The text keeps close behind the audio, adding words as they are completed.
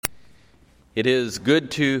It is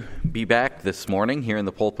good to be back this morning here in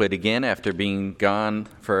the pulpit again after being gone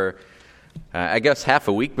for, half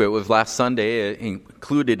a week, but it was last Sunday.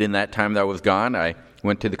 Included in that time that I was gone, I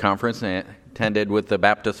went to the conference and attended with the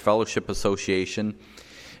Baptist Fellowship Association.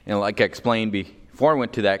 And like I explained before I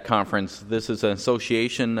went to that conference, this is an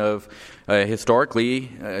association of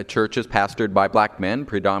historically churches pastored by black men,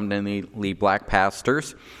 predominantly black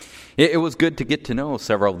pastors. It was good to get to know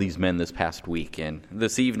several of these men this past week, and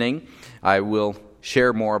this evening I will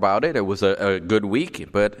share more about it. It was a good week,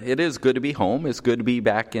 but it is good to be home. It's good to be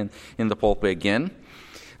back in the pulpit again.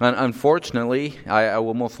 Unfortunately, I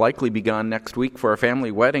will most likely be gone next week for a family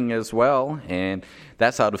wedding as well, and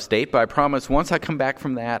that's out of state. But I promise once I come back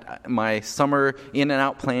from that, my summer in and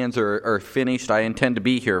out plans are finished. I intend to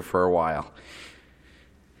be here for a while.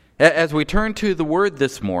 As we turn to the Word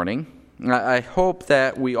this morning, I hope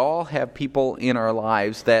that we all have people in our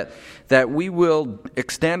lives that we will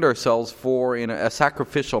extend ourselves for in a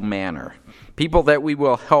sacrificial manner. People that we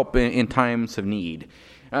will help in times of need.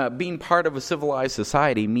 Being part of a civilized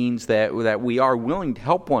society means that we are willing to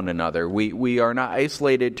help one another. We are not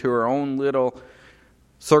isolated to our own little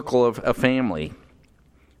circle of a family.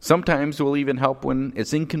 Sometimes we'll even help when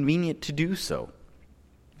it's inconvenient to do so.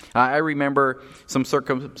 I remember some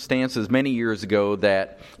circumstances many years ago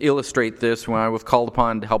that illustrate this when I was called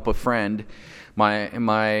upon to help a friend.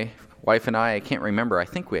 My wife and I can't remember. I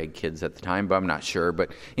think we had kids at the time, but I'm not sure.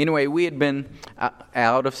 But anyway, we had been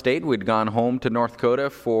out of state. We'd gone home to North Dakota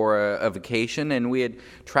for a vacation, and we had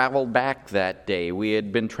traveled back that day. We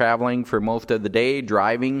had been traveling for most of the day,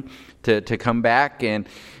 driving to come back, and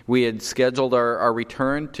we had scheduled our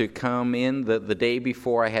return to come in the day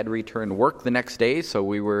before I had to return to work the next day. So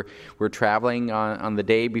we were traveling on the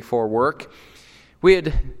day before work. We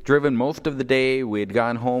had driven most of the day. We had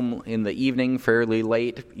gone home in the evening fairly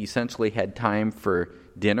late, essentially had time for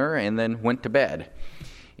dinner, and then went to bed.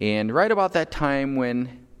 And right about that time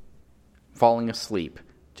when falling asleep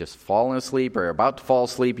or about to fall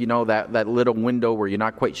asleep, you know, that little window where you're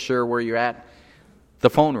not quite sure where you're at, the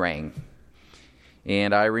phone rang.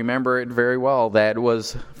 And I remember it very well. That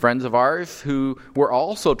was friends of ours who were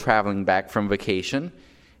also traveling back from vacation,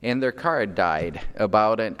 and their car had died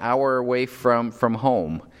about an hour away from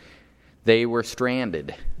home. They were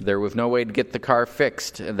stranded. There was no way to get the car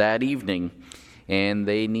fixed that evening, and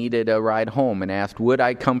they needed a ride home and asked, would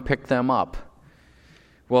I come pick them up?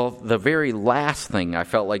 Well, the very last thing I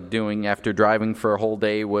felt like doing after driving for a whole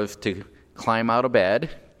day was to climb out of bed,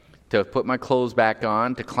 to put my clothes back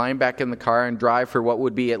on, to climb back in the car and drive for what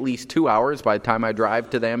would be at least 2 hours by the time I drive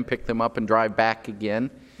to them, pick them up, and drive back again.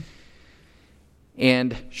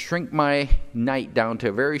 And shrink my night down to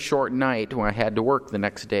a very short night when I had to work the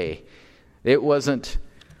next day. It wasn't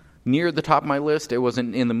near the top of my list. It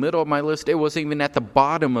wasn't in the middle of my list. It wasn't even at the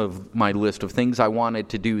bottom of my list of things I wanted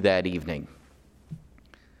to do that evening.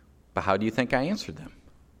 But how do you think I answered them?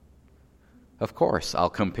 Of course, I'll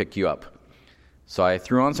come pick you up. So I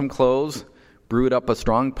threw on some clothes, brewed up a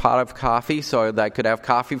strong pot of coffee so that I could have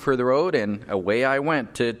coffee for the road, and away I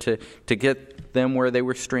went to get them where they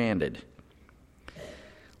were stranded.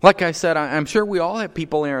 Like I said, I'm sure we all have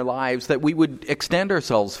people in our lives that we would extend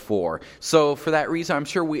ourselves for. So for that reason, I'm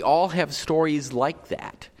sure we all have stories like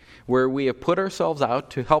that, where we have put ourselves out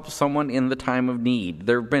to help someone in the time of need.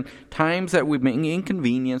 There have been times that we've been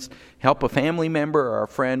inconvenienced, help a family member or a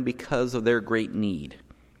friend because of their great need.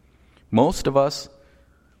 Most of us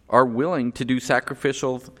are willing to do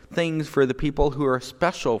sacrificial things for the people who are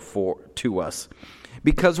special to us,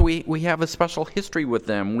 because we have a special history with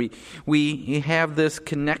them. We have this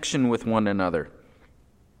connection with one another.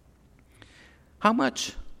 How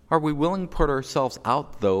much are we willing to put ourselves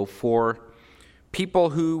out, though, for people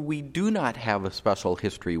who we do not have a special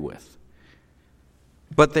history with,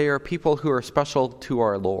 but they are people who are special to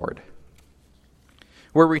our Lord?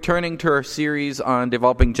 We're returning to our series on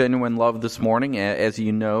developing genuine love this morning. As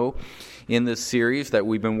you know, in this series that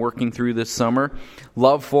we've been working through this summer,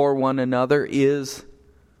 love for one another is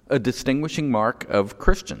a distinguishing mark of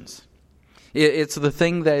Christians. It's the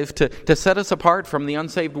thing that is to set us apart from the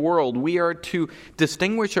unsaved world. We are to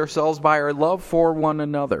distinguish ourselves by our love for one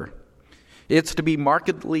another. It's to be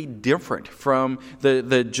markedly different from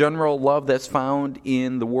the general love that's found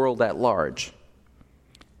in the world at large.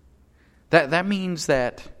 That means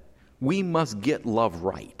that we must get love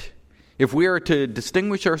right. If we are to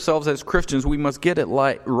distinguish ourselves as Christians, we must get it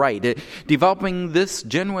right. Developing this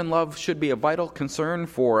genuine love should be a vital concern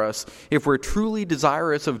for us if we're truly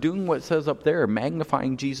desirous of doing what it says up there,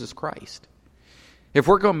 magnifying Jesus Christ. If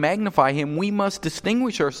we're going to magnify Him, we must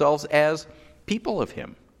distinguish ourselves as people of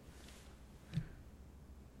Him.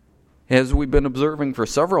 As we've been observing for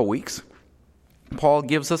several weeks, Paul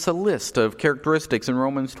gives us a list of characteristics in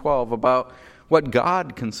Romans 12 about what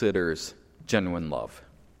God considers genuine love.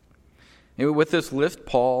 And with this list,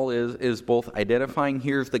 Paul is both identifying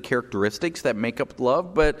here's the characteristics that make up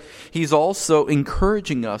love, but he's also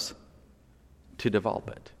encouraging us to develop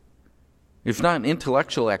it. It's not an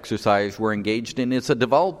intellectual exercise we're engaged in, it's a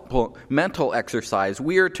developmental exercise.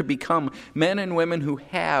 We are to become men and women who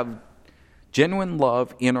have genuine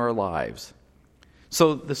love in our lives.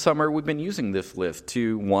 So this summer we've been using this list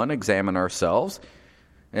to, one, examine ourselves,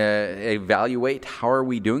 evaluate how are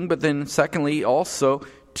we doing, but then secondly also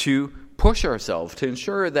to push ourselves to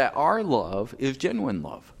ensure that our love is genuine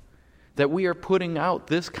love. That we are putting out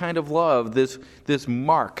this kind of love, this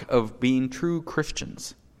mark of being true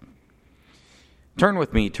Christians. Turn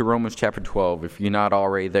with me to Romans chapter 12 if you're not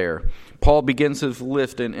already there. Paul begins his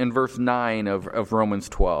list in verse 9 of Romans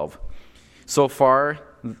 12. So far,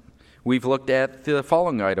 we've looked at the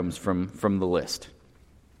following items from the list.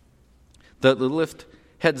 The list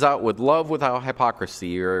heads out with love without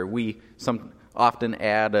hypocrisy, or we often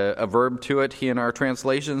add a verb to it in our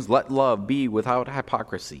translations. Let love be without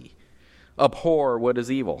hypocrisy. Abhor what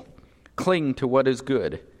is evil. Cling to what is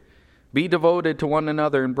good. Be devoted to one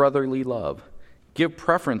another in brotherly love. Give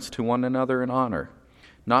preference to one another in honor.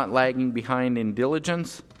 Not lagging behind in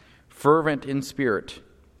diligence. Fervent in spirit.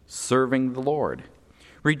 Serving the Lord.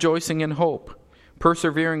 Rejoicing in hope.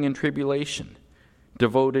 Persevering in tribulation.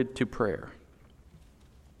 Devoted to prayer.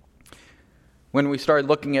 When we started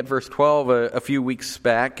looking at verse 12 a few weeks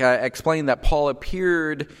back, I explained that Paul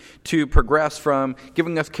appeared to progress from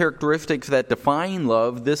giving us characteristics that define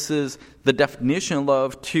love, this is the definition of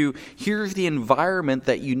love, to here's the environment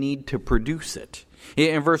that you need to produce it.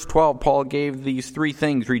 In verse 12, Paul gave these three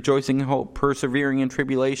things: rejoicing in hope, persevering in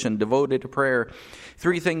tribulation, devoted to prayer.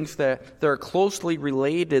 Three things that are closely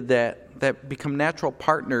related, that become natural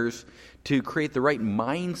partners to create the right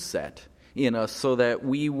mindset in us so that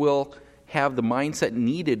we will have the mindset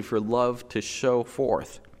needed for love to show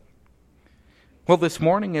forth. Well, this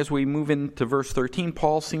morning as we move into verse 13,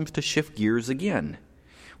 Paul seems to shift gears again.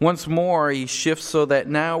 Once more, he shifts so that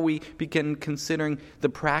now we begin considering the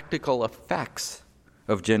practical effects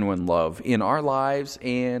of genuine love in our lives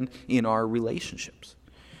and in our relationships.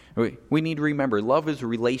 We need to remember, love is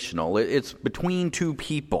relational. It's between two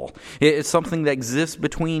people. It's something that exists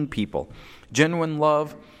between people. Genuine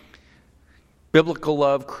love, biblical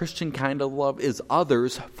love, Christian kind of love is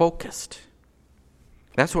others-focused.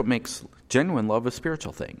 That's what makes genuine love a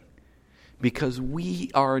spiritual thing. Because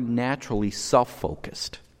we are naturally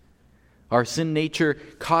self-focused. Our sin nature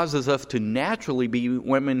causes us to naturally be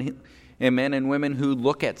women and men and women who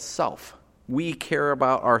look at self. We care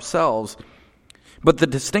about ourselves. But the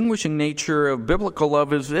distinguishing nature of biblical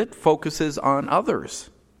love is it focuses on others.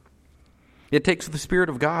 It takes the Spirit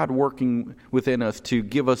of God working within us to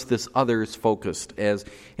give us this others-focused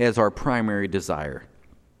as our primary desire.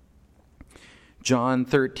 John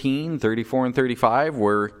 13, 34 and 35,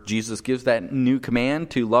 where Jesus gives that new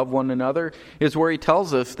command to love one another, is where he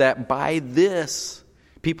tells us that by this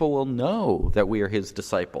people will know that we are his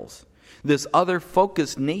disciples. This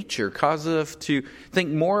other-focused nature causes us to think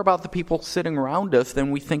more about the people sitting around us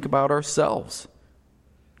than we think about ourselves.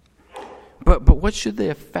 But what should the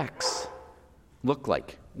effects look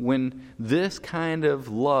like when this kind of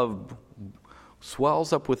love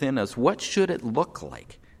swells up within us? What should it look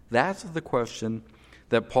like? That's the question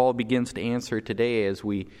that Paul begins to answer today as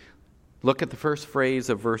we look at the first phrase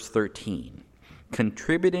of verse 13.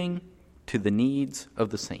 Contributing to the needs of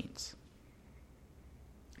the saints.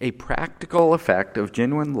 A practical effect of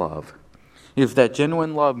genuine love is that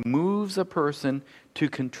genuine love moves a person to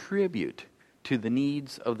contribute to the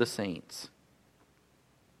needs of the saints.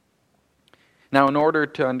 Now, in order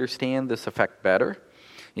to understand this effect better,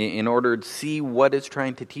 in order to see what it's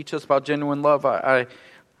trying to teach us about genuine love,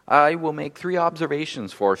 I will make three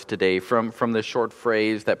observations for us today from this short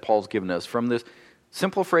phrase that Paul's given us. From this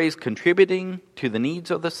simple phrase, contributing to the needs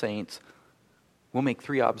of the saints, we'll make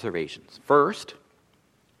three observations. First,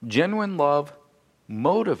 genuine love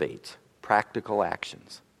motivates practical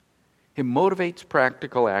actions. It motivates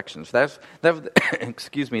practical actions. That's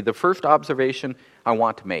the first observation I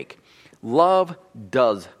want to make. Love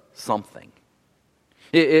does something.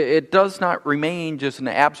 It does not remain just an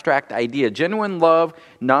abstract idea. Genuine love,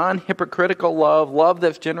 non-hypocritical love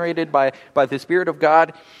that's generated by the Spirit of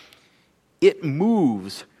God, it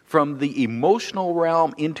moves from the emotional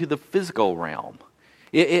realm into the physical realm.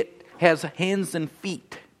 It has hands and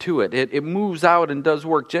feet to it. It moves out and does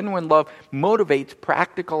work. Genuine love motivates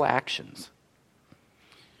practical actions.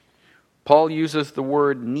 Paul uses the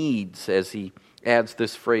word needs as he adds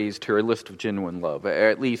this phrase to her list of genuine love.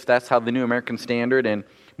 At least that's how the New American Standard and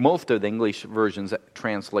most of the English versions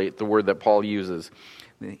translate the word that Paul uses.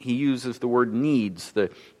 He uses the word needs.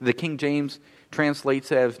 The King James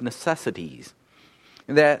translates it as necessities.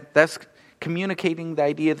 That's communicating the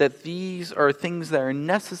idea that these are things that are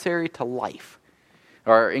necessary to life.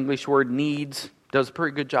 Our English word needs does a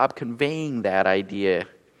pretty good job conveying that idea.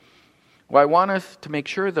 What I want us to make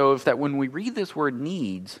sure, though, is that when we read this word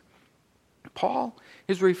needs, Paul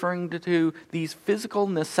is referring to these physical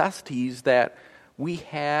necessities that we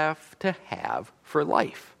have to have for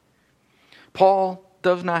life. Paul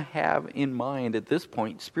does not have in mind at this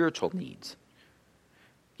point spiritual needs.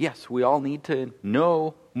 Yes, we all need to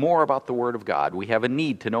know more about the Word of God. We have a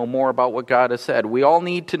need to know more about what God has said. We all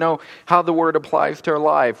need to know how the Word applies to our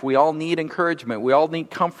life. We all need encouragement. We all need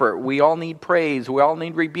comfort. We all need praise. We all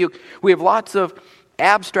need rebuke. We have lots of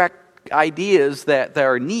abstract ideas that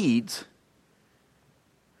are needs.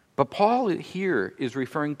 But Paul here is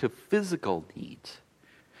referring to physical needs.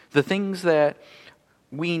 The things that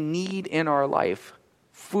we need in our life.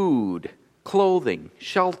 Food, clothing,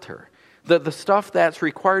 shelter. The stuff that's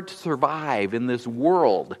required to survive in this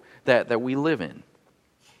world that we live in.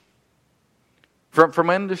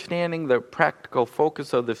 From understanding the practical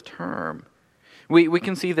focus of this term, we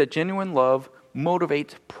can see that genuine love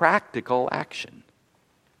motivates practical action.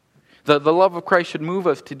 The love of Christ should move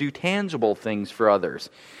us to do tangible things for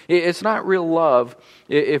others. It's not real love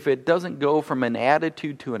if it doesn't go from an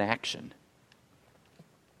attitude to an action.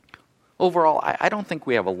 Overall, I don't think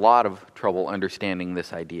we have a lot of trouble understanding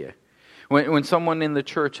this idea. When someone in the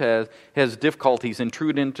church has difficulties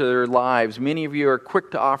intrude into their lives, many of you are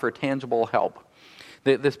quick to offer tangible help.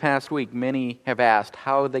 This past week, many have asked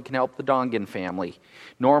how they can help the Dongan family.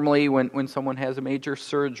 Normally, when someone has a major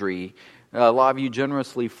surgery, a lot of you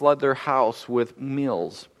generously flood their house with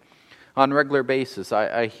meals. On a regular basis,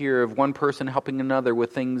 I hear of one person helping another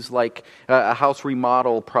with things like a house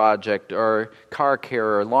remodel project or car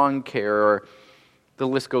care or lawn care, or the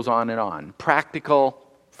list goes on and on. Practical,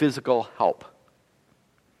 physical help.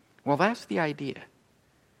 Well, that's the idea.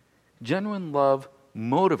 Genuine love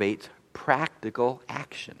motivates practical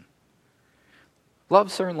action. Love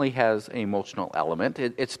certainly has an emotional element.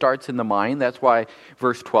 It starts in the mind. That's why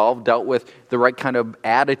verse 12 dealt with the right kind of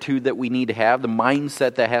attitude that we need to have, the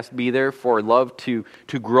mindset that has to be there for love to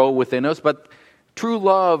grow within us. But true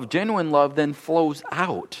love, genuine love, then flows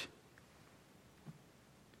out.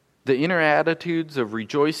 The inner attitudes of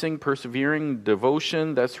rejoicing, persevering,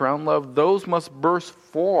 devotion that surround love, those must burst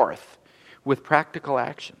forth with practical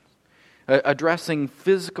actions, addressing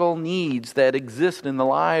physical needs that exist in the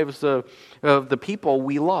lives of the people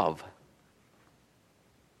we love.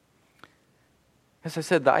 As I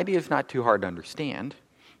said, the idea is not too hard to understand,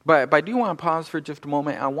 but I do want to pause for just a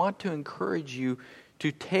moment. I want to encourage you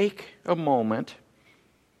to take a moment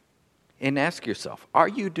and ask yourself, are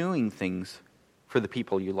you doing things for the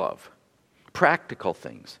people you love? Practical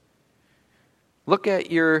things. Look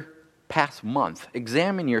at your past month.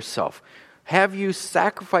 Examine yourself. Have you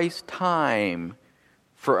sacrificed time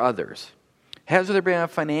for others? Has there been a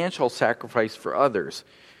financial sacrifice for others?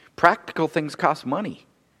 Practical things cost money.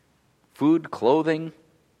 Food, clothing,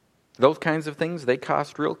 those kinds of things, they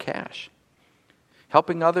cost real cash.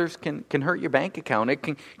 Helping others can hurt your bank account. It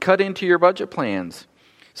can cut into your budget plans.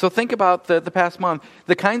 So think about the past month.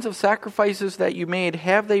 The kinds of sacrifices that you made,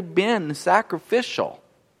 have they been sacrificial?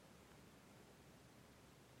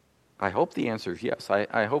 I hope the answer is yes.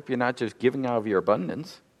 I hope you're not just giving out of your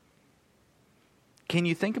abundance. Can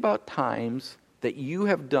you think about times that you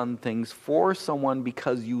have done things for someone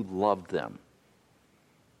because you loved them?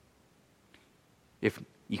 If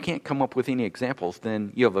you can't come up with any examples,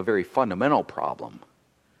 then you have a very fundamental problem.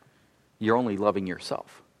 You're only loving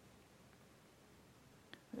yourself.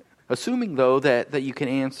 Assuming, though, that you can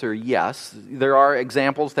answer yes, there are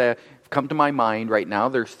examples that come to my mind right now.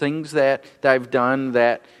 There's things that I've done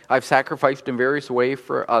that I've sacrificed in various ways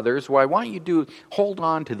for others. What I want you to do, hold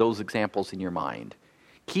on to those examples in your mind.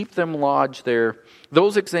 Keep them lodged there.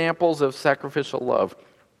 Those examples of sacrificial love,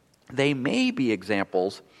 they may be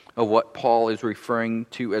examples of what Paul is referring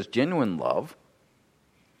to as genuine love,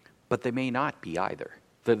 but they may not be either.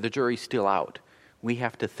 The jury's still out. We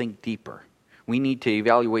have to think deeper. We need to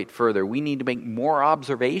evaluate further. We need to make more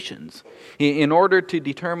observations in order to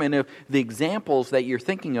determine if the examples that you're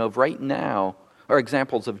thinking of right now are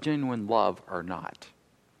examples of genuine love or not.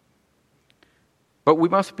 But we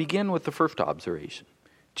must begin with the first observation.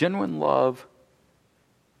 Genuine love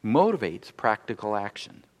motivates practical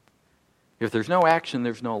action. If there's no action,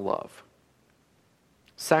 there's no love.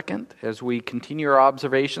 Second, as we continue our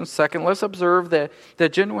observations, let's observe that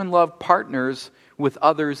genuine love partners with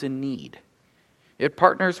others in need. It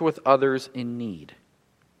partners with others in need.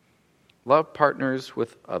 Love partners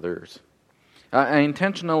with others. I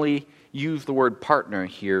intentionally use the word partner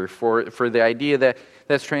here for the idea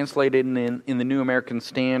that's translated in the New American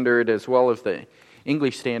Standard as well as the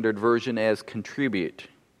English Standard Version as contributing.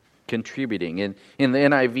 In the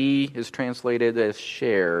NIV is translated as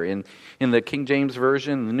share. In the King James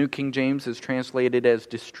Version, the New King James is translated as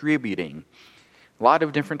distributing. A lot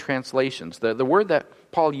of different translations. The word that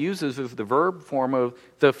Paul uses is the verb form of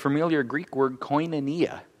the familiar Greek word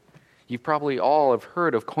koinonia. You've probably all have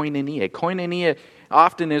heard of koinonia. Koinonia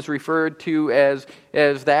often is referred to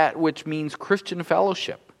as that which means Christian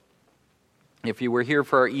fellowship. If you were here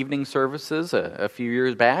for our evening services a few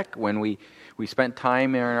years back when we spent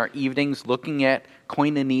time in our evenings looking at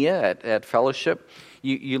koinonia, at fellowship,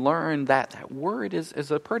 you learn that word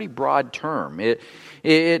is a pretty broad term.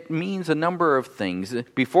 It means a number of things.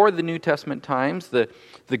 Before the New Testament times, the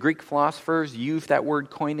Greek philosophers used that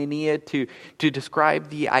word koinonia to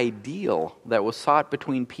describe the ideal that was sought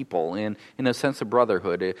between people in a sense of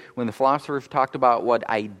brotherhood. When the philosophers talked about what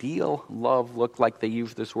ideal love looked like, they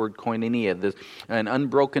used this word koinonia, an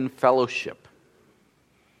unbroken fellowship.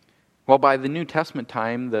 Well, by the New Testament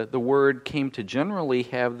time, the word came to generally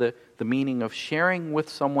have the meaning of sharing with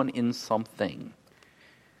someone in something.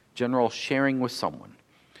 General sharing with someone.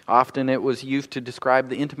 Often it was used to describe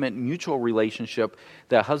the intimate mutual relationship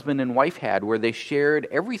that husband and wife had where they shared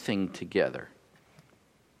everything together.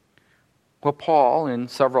 Well, Paul, in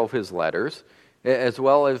several of his letters, as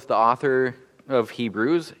well as the author of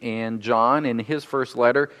Hebrews and John in his first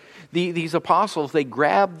letter, these apostles, they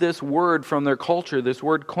grabbed this word from their culture, this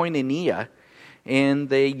word koinonia, and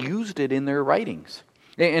they used it in their writings.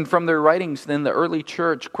 And from their writings, then the early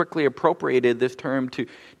church quickly appropriated this term to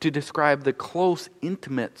describe the close,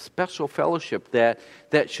 intimate, special fellowship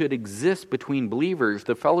that should exist between believers,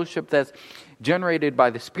 the fellowship that's generated by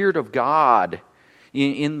the Spirit of God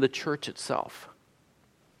in the church itself.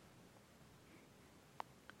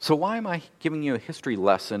 So why am I giving you a history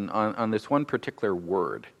lesson on this one particular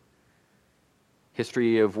word?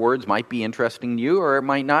 History of words might be interesting to you, or it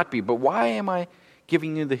might not be, but why am I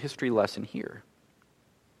giving you the history lesson here?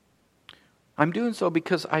 I'm doing so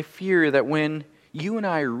because I fear that when you and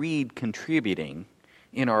I read contributing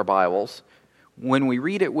in our Bibles, when we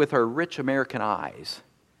read it with our rich American eyes,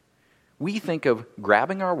 we think of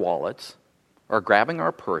grabbing our wallets or grabbing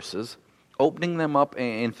our purses, opening them up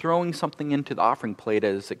and throwing something into the offering plate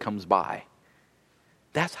as it comes by.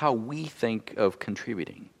 That's how we think of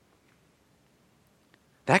contributing.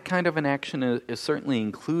 That kind of an action is certainly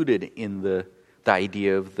included in the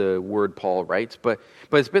idea of the word Paul writes, but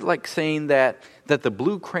it's a bit like saying that the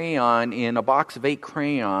blue crayon in a box of 8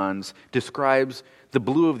 crayons describes the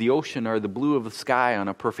blue of the ocean or the blue of the sky on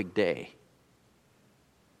a perfect day.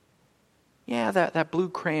 Yeah, that blue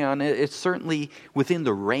crayon, it's certainly within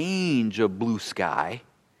the range of blue sky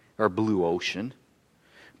or blue ocean,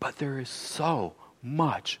 but there is so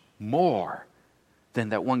much more than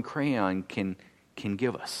that one crayon can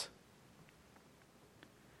give us.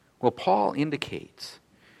 Well, Paul indicates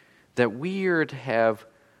that we are to have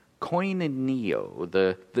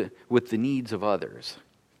koinonio, with the needs of others.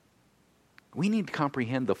 We need to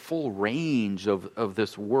comprehend the full range of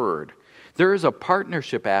this word. There is a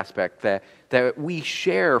partnership aspect that we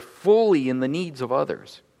share fully in the needs of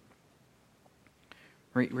others.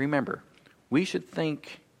 Remember, we should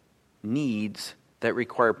think needs that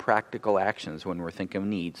require practical actions when we're thinking of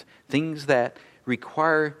needs. Things that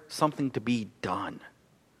require something to be done.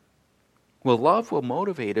 Well, love will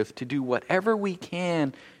motivate us to do whatever we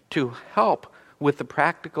can to help with the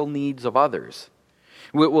practical needs of others.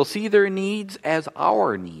 We'll see their needs as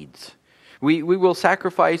our needs. We will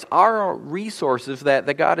sacrifice our resources that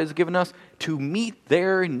God has given us to meet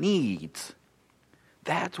their needs.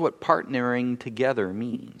 That's what partnering together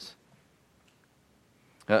means.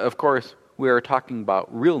 Of course, we are talking about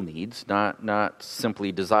real needs, not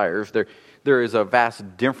simply desires. There is a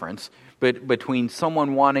vast difference between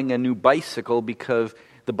someone wanting a new bicycle because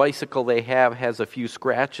the bicycle they have has a few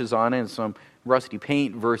scratches on it and some rusty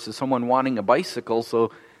paint versus someone wanting a bicycle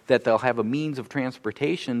so that they'll have a means of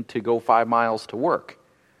transportation to go 5 miles to work.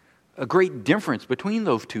 A great difference between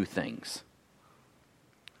those two things.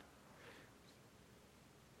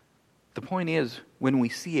 The point is, when we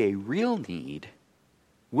see a real need,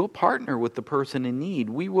 we'll partner with the person in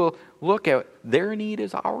need. We will look at their need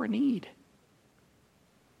as our need.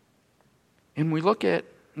 And we look at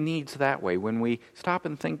needs that way. When we stop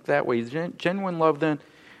and think that way, genuine love then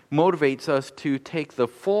motivates us to take the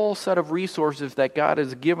full set of resources that God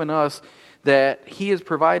has given us, that He has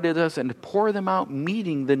provided us, and to pour them out,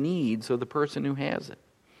 meeting the needs of the person who has it.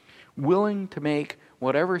 Willing to make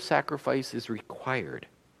whatever sacrifice is required.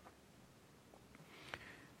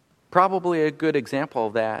 Probably a good example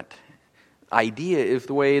of that idea is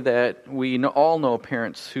the way that we all know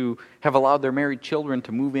parents who have allowed their married children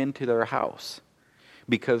to move into their house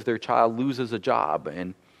because their child loses a job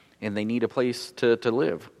and they need a place to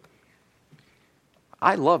live.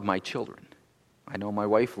 I love my children. I know my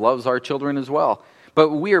wife loves our children as well. But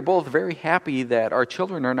we are both very happy that our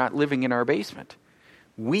children are not living in our basement.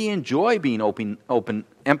 We enjoy being open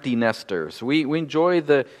empty nesters. We enjoy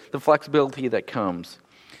the flexibility that comes,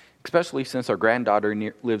 especially since our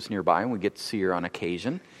granddaughter lives nearby and we get to see her on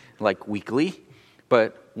occasion, like weekly.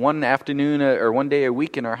 But one afternoon or one day a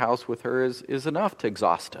week in our house with her is enough to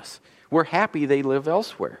exhaust us. We're happy they live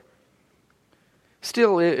elsewhere.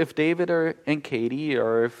 Still, if David and Katie,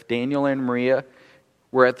 or if Daniel and Maria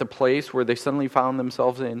were at the place where they suddenly found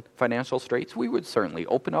themselves in financial straits, we would certainly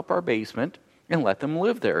open up our basement and let them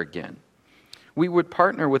live there again. We would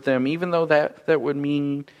partner with them, even though that would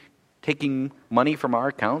mean taking money from our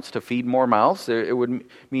accounts to feed more mouths. It would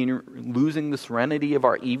mean losing the serenity of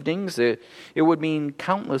our evenings. It would mean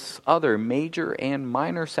countless other major and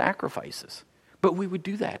minor sacrifices. But we would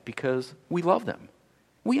do that because we love them.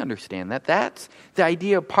 We understand that. That's the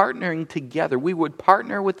idea of partnering together. We would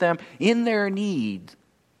partner with them in their needs.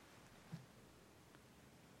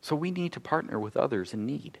 So we need to partner with others in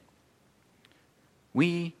need.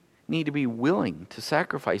 We need to be willing to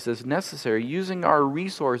sacrifice as necessary, using our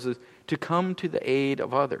resources to come to the aid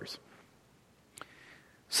of others.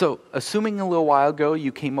 So, assuming a little while ago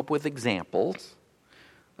you came up with examples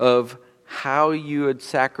of how you would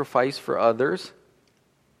sacrifice for others,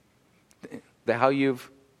 how you've,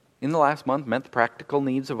 in the last month, met the practical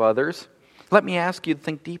needs of others, let me ask you to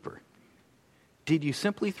think deeper. Did you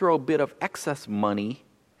simply throw a bit of excess money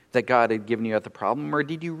that God had given you at the problem, or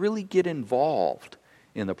did you really get involved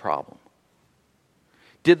in the problem?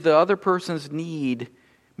 Did the other person's need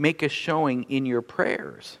make a showing in your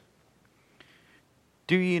prayers?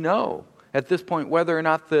 Do you know at this point whether or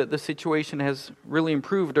not the situation has really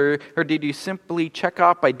improved, or did you simply check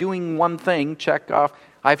off by doing one thing, check off,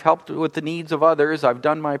 I've helped with the needs of others, I've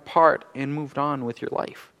done my part, and moved on with your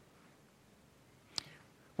life?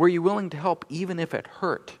 Were you willing to help even if it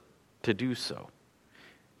hurt to do so?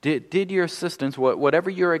 Did your assistance, whatever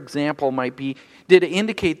your example might be, did it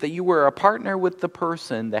indicate that you were a partner with the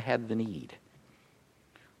person that had the need?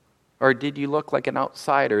 Or did you look like an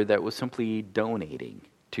outsider that was simply donating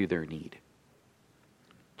to their need?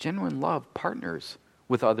 Genuine love partners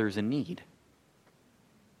with others in need.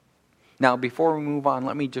 Now, before we move on,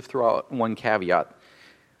 let me just throw out one caveat.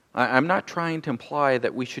 I'm not trying to imply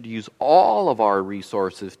that we should use all of our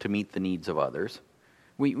resources to meet the needs of others.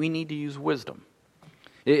 We need to use wisdom.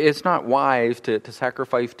 It's not wise to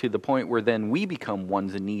sacrifice to the point where then we become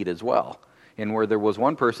ones in need as well. And where there was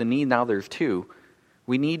one person in need, now there's two.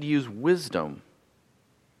 We need to use wisdom.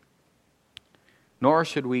 Nor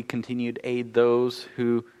should we continue to aid those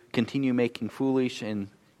who continue making foolish and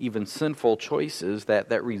even sinful choices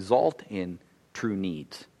that result in true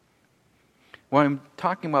needs. What I'm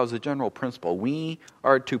talking about is a general principle. We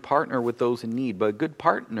are to partner with those in need, but a good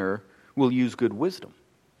partner will use good wisdom.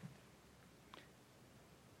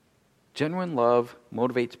 Genuine love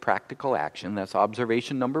motivates practical action. That's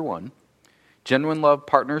observation number 1. Genuine love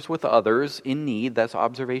partners with others in need. That's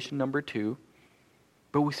observation number 2.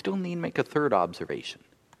 But we still need to make a third observation.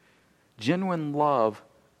 Genuine love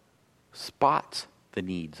spots the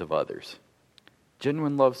needs of others.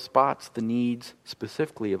 Genuine love spots the needs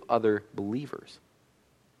specifically of other believers.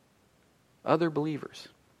 Other believers.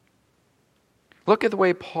 Look at the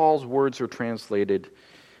way Paul's words are translated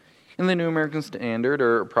in the New American Standard,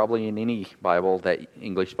 or probably in any Bible, that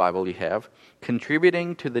English Bible you have.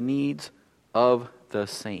 Contributing to the needs of the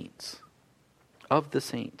saints. Of the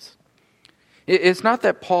saints. It's not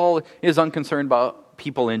that Paul is unconcerned about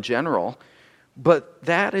people in general, but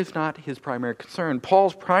that is not his primary concern.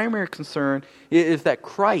 Paul's primary concern is that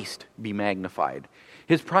Christ be magnified.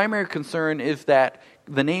 His primary concern is that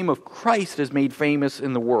the name of Christ is made famous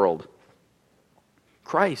in the world.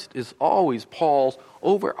 Christ is always Paul's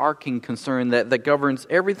overarching concern that governs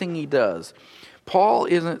everything he does. Paul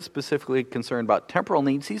isn't specifically concerned about temporal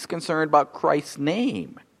needs. He's concerned about Christ's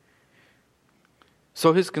name.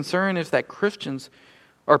 So his concern is that Christians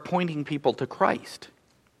are pointing people to Christ.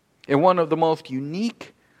 And one of the most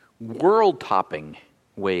unique, world-topping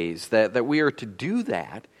ways that we are to do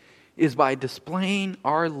that is by displaying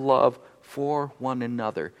our love for one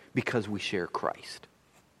another because we share Christ.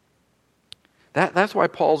 That's why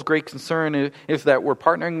Paul's great concern is that we're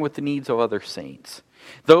partnering with the needs of other saints.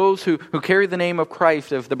 Those who carry the name of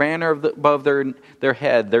Christ as the banner above their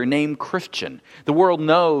head, their name Christian. The world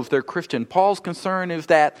knows they're Christian. Paul's concern is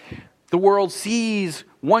that the world sees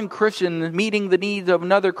one Christian meeting the needs of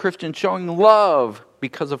another Christian, showing love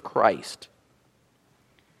because of Christ.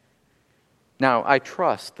 Now, I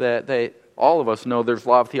trust that all of us know there's a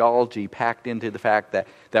lot of theology packed into the fact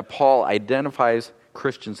that Paul identifies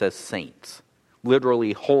Christians as saints,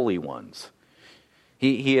 literally holy ones.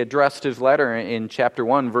 He addressed his letter in chapter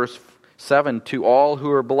 1, verse 7, to all who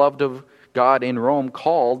are beloved of God in Rome,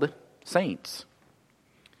 called saints.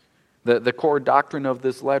 The core doctrine of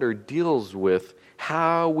this letter deals with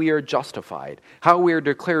how we are justified, how we are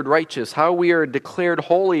declared righteous, how we are declared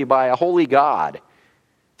holy by a holy God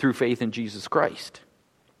through faith in Jesus Christ.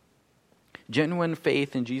 Genuine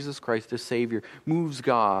faith in Jesus Christ as Savior moves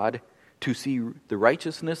God to see the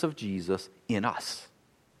righteousness of Jesus in us.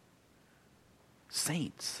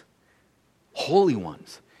 Saints, holy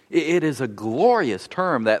ones. It is a glorious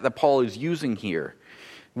term that Paul is using here.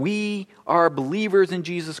 We are believers in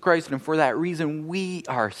Jesus Christ, and for that reason, we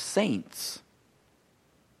are saints.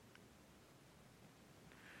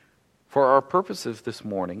 For our purposes this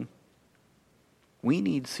morning, we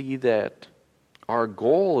need to see that our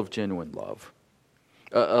goal of genuine love,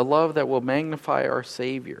 a love that will magnify our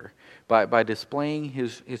Savior by displaying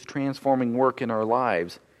His transforming work in our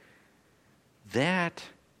lives, that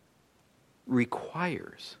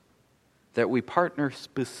requires that we partner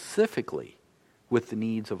specifically with the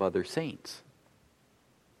needs of other saints.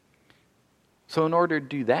 So in order to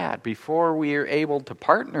do that, before we are able to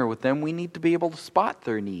partner with them, we need to be able to spot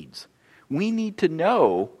their needs. We need to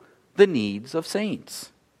know the needs of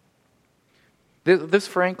saints. This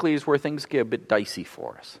frankly is where things get a bit dicey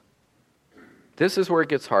for us. This is where it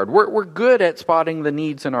gets hard. We're good at spotting the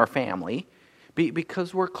needs in our family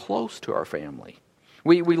because we're close to our family.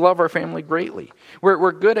 We love our family greatly.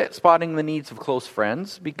 We're good at spotting the needs of close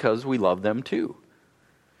friends because we love them too.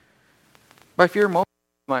 By fear,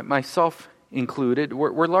 myself included,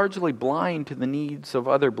 we're largely blind to the needs of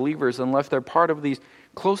other believers unless they're part of these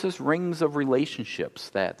closest rings of relationships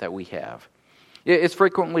that we have. It's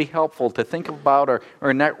frequently helpful to think about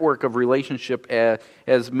our network of relationship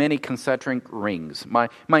as many concentric rings. My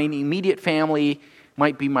immediate family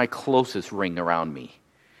might be my closest ring around me.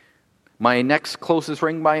 My next closest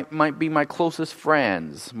ring might be my closest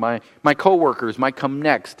friends. My coworkers might come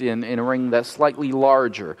next in a ring that's slightly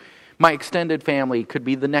larger. My extended family could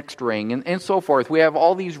be the next ring, and so forth. We have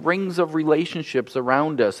all these rings of relationships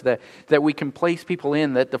around us that we can place people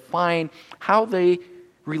in that define how they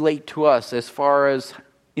relate to us as far as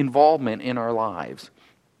involvement in our lives.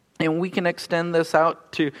 And we can extend this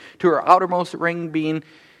out to our outermost ring being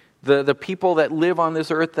the people that live on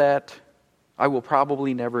this earth that I will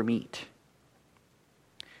probably never meet.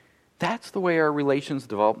 That's the way our relations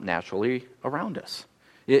develop naturally around us.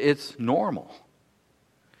 It's normal.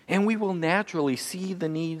 And we will naturally see the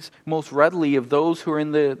needs most readily of those who are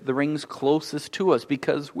in the rings closest to us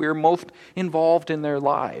because we're most involved in their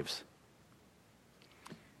lives.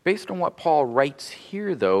 Based on what Paul writes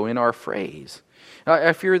here, though, in our phrase,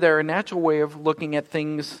 I fear that our natural way of looking at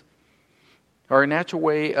things, or a natural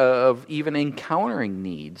way of even encountering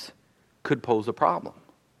needs, could pose a problem.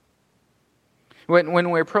 When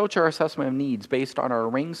we approach our assessment of needs based on our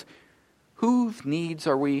rings, whose needs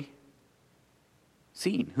are we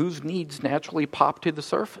seeing? Whose needs naturally pop to the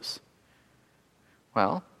surface?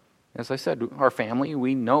 Well, as I said, our family,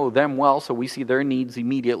 we know them well, so we see their needs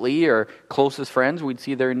immediately. Our closest friends, we'd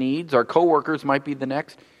see their needs. Our coworkers might be the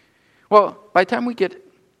next. Well, by the time we get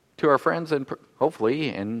to our friends, and hopefully,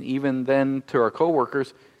 and even then to our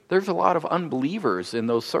coworkers, there's a lot of unbelievers in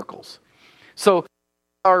those circles. So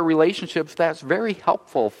our relationships, that's very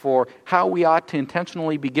helpful for how we ought to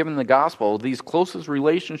intentionally be given the gospel. These closest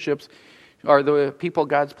relationships are the people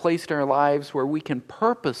God's placed in our lives where we can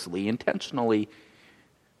purposely, intentionally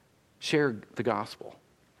share the gospel.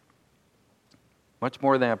 Much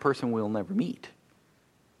more than a person we'll never meet.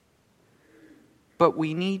 But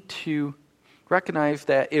we need to recognize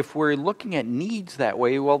that if we're looking at needs that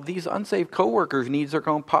way, well, these unsaved coworkers' needs are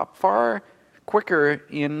going to pop far quicker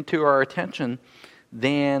into our attention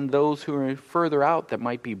than those who are further out that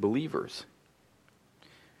might be believers.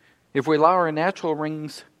 If we allow our natural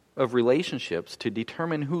rings of relationships to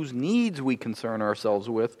determine whose needs we concern ourselves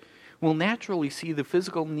with, we'll naturally see the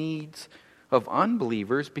physical needs of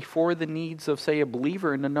unbelievers before the needs of, say, a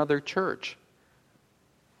believer in another church.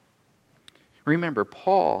 Remember,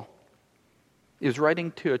 Paul is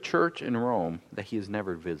writing to a church in Rome that he has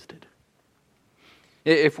never visited.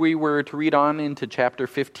 If we were to read on into chapter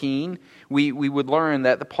 15, we would learn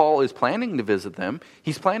that Paul is planning to visit them.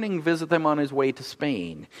 He's planning to visit them on his way to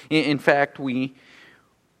Spain. In fact, we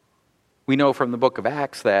know from the book of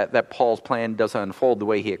Acts that Paul's plan doesn't unfold the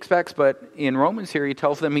way he expects, but in Romans here he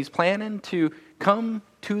tells them he's planning to come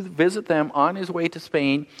to visit them on his way to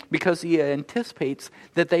Spain because he anticipates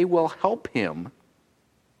that they will help him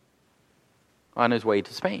on his way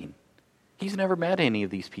to Spain. He's never met any of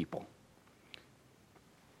these people.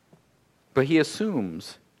 But he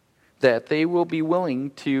assumes that they will be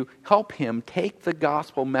willing to help him take the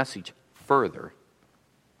gospel message further.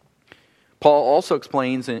 Paul also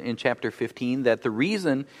explains in chapter 15 that the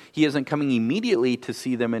reason he isn't coming immediately to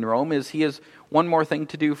see them in Rome is he has one more thing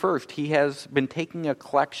to do first. He has been taking a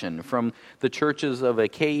collection from the churches of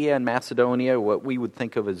Achaia and Macedonia, what we would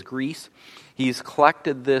think of as Greece. He's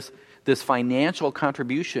collected this financial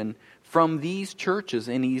contribution from these churches,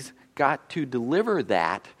 and he's got to deliver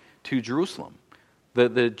that to Jerusalem.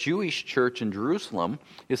 The Jewish church in Jerusalem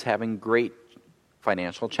is having great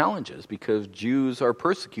financial challenges because Jews are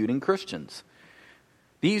persecuting Christians.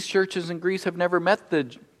 These churches in Greece have never met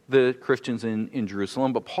the Christians in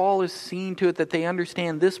Jerusalem, but Paul is seeing to it that they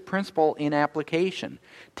understand this principle in application.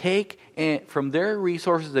 Take from their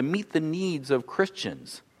resources and meet the needs of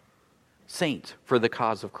Christians, saints, for the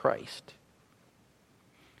cause of Christ.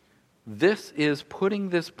 This is putting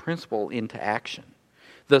this principle into action.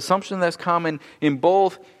 The assumption that's common in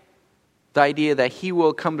both the idea that he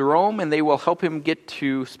will come to Rome and they will help him get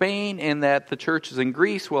to Spain, and that the churches in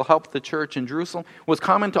Greece will help the church in Jerusalem, what's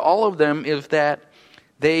common to all of them is that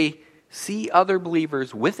they see other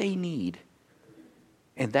believers with a need,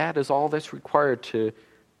 and that is all that's required to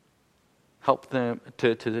help them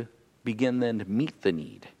to begin then to meet the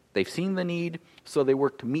need. They've seen the need, so they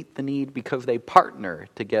work to meet the need because they partner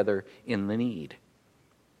together in the need.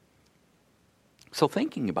 So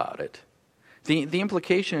thinking about it, the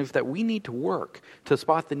implication is that we need to work to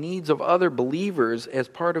spot the needs of other believers as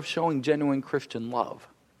part of showing genuine Christian love.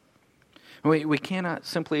 We cannot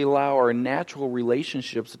simply allow our natural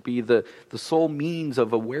relationships to be the sole means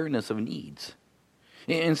of awareness of needs.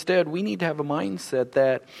 Instead, we need to have a mindset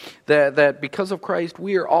that because of Christ,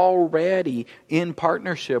 we are already in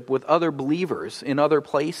partnership with other believers in other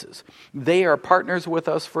places. They are partners with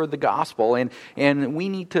us for the gospel, and we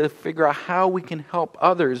need to figure out how we can help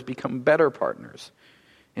others become better partners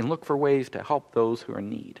and look for ways to help those who are in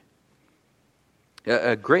need.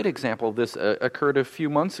 A great example of this occurred a few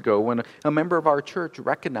months ago when a member of our church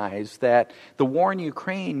recognized that the war in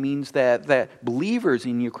Ukraine means that believers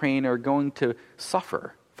in Ukraine are going to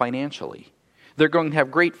suffer financially. They're going to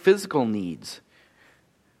have great physical needs.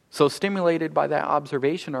 So stimulated by that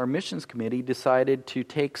observation, our missions committee decided to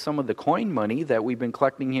take some of the coin money that we've been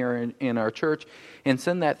collecting here in our church and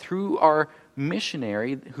send that through our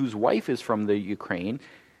missionary whose wife is from the Ukraine,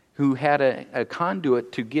 who had a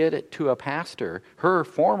conduit to get it to a pastor, her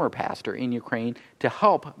former pastor in Ukraine, to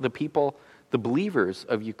help the people, the believers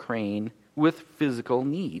of Ukraine, with physical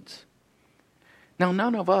needs. Now,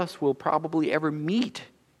 none of us will probably ever meet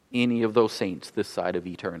any of those saints this side of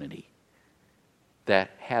eternity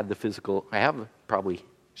that had the physical, probably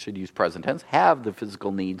should use present tense, have the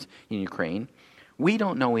physical needs in Ukraine. We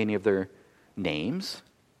don't know any of their names,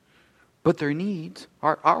 but their needs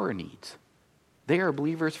are our needs. They are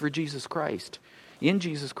believers for Jesus Christ. In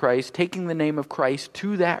Jesus Christ, taking the name of Christ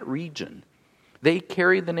to that region. They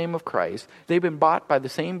carry the name of Christ. They've been bought by the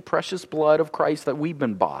same precious blood of Christ that we've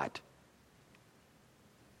been bought.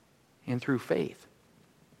 And through faith,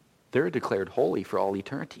 they're declared holy for all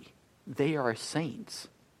eternity. They are saints.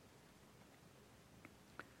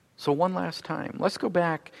 So one last time, let's go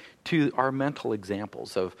back to our mental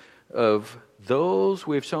examples of those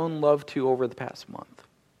we've shown love to over the past month.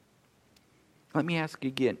 Let me ask you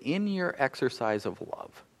again, in your exercise of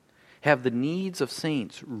love, have the needs of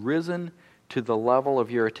saints risen to the level of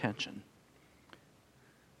your attention?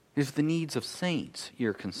 Is the needs of saints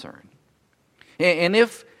your concern? And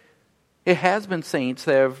if it has been saints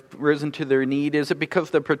that have risen to their need, is it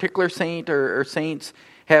because the particular saint or saints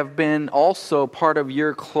have been also part of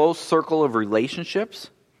your close circle of relationships?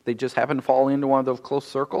 They just happen to fall into one of those close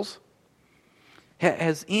circles?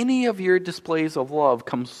 Has any of your displays of love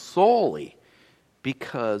come solely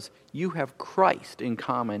because you have Christ in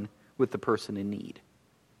common with the person in need?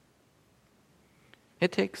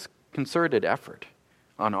 It takes concerted effort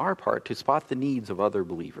on our part to spot the needs of other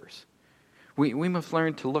believers. We must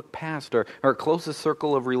learn to look past our closest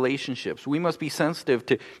circle of relationships. We must be sensitive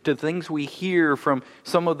to things we hear from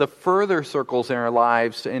some of the further circles in our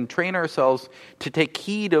lives and train ourselves to take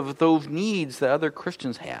heed of those needs that other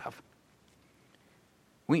Christians have.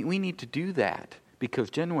 We need to do that because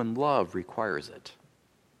genuine love requires it.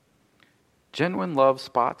 Genuine love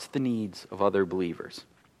spots the needs of other believers.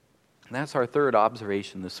 And that's our third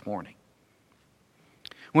observation this morning.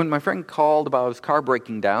 When my friend called about his car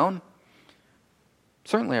breaking down,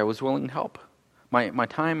 certainly I was willing to help. My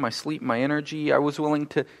time, my sleep, my energy, I was willing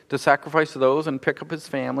to sacrifice those and pick up his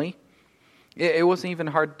family. It wasn't even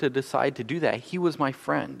hard to decide to do that. He was my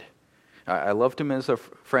friend. I loved him as a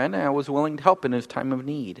friend, and I was willing to help in his time of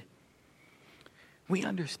need. We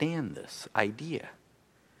understand this idea.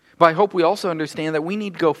 But I hope we also understand that we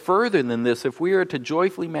need to go further than this if we are to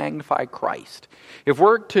joyfully magnify Christ. If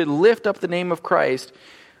we're to lift up the name of Christ,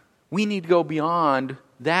 we need to go beyond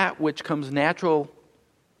that which comes natural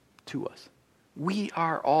to us. We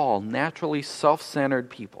are all naturally self-centered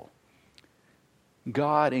people.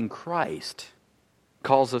 God in Christ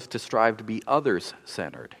calls us to strive to be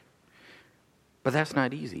others-centered. But that's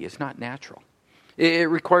not easy. It's not natural. It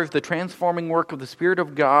requires the transforming work of the Spirit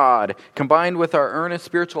of God combined with our earnest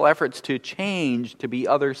spiritual efforts to change to be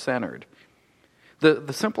other-centered.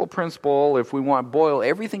 The simple principle, if we want to boil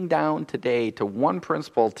everything down today to one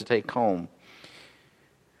principle to take home,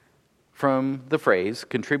 from the phrase,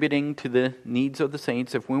 contributing to the needs of the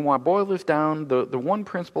saints, if we want to boil this down, the one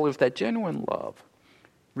principle is that genuine love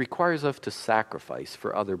requires us to sacrifice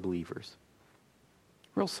for other believers.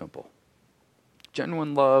 Real simple.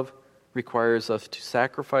 Genuine love requires us to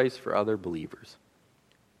sacrifice for other believers.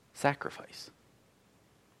 Sacrifice.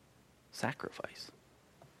 Sacrifice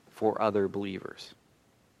for other believers.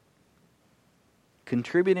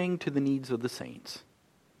 Contributing to the needs of the saints.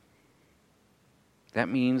 That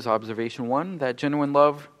means, observation 1, that genuine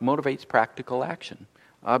love motivates practical action.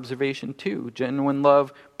 Observation 2, genuine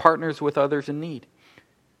love partners with others in need.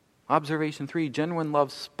 Observation 3, genuine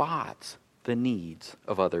love spots the needs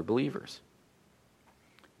of other believers.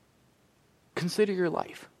 Consider your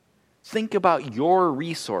life. Think about your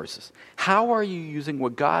resources. How are you using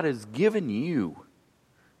what God has given you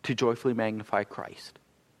to joyfully magnify Christ?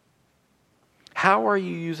 How are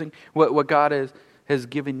you using what God has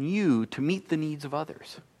given you to meet the needs of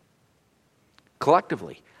others?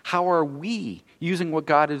 Collectively, how are we using what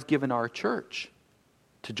God has given our church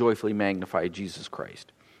to joyfully magnify Jesus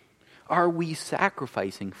Christ? Are we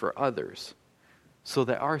sacrificing for others so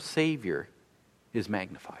that our Savior is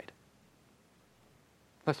magnified?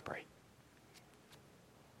 Let's pray.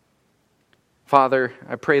 Father,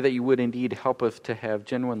 I pray that you would indeed help us to have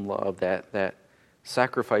genuine love that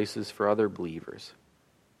sacrifices for other believers.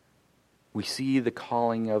 We see the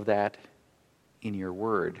calling of that in your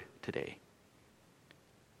word today.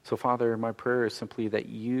 So, Father, my prayer is simply that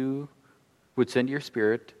you would send your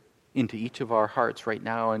Spirit into each of our hearts right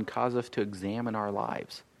now and cause us to examine our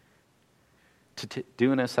lives, to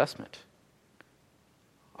do an assessment.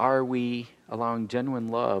 Are we allowing genuine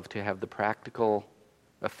love to have the practical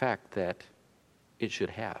effect that it should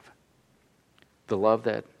have? The love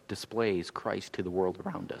that displays Christ to the world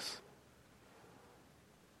around us.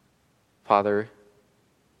 Father,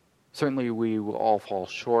 certainly we will all fall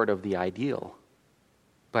short of the ideal,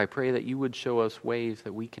 but I pray that you would show us ways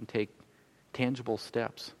that we can take tangible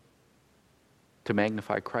steps to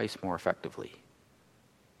magnify Christ more effectively.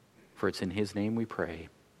 For it's in his name we pray.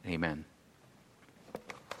 Amen.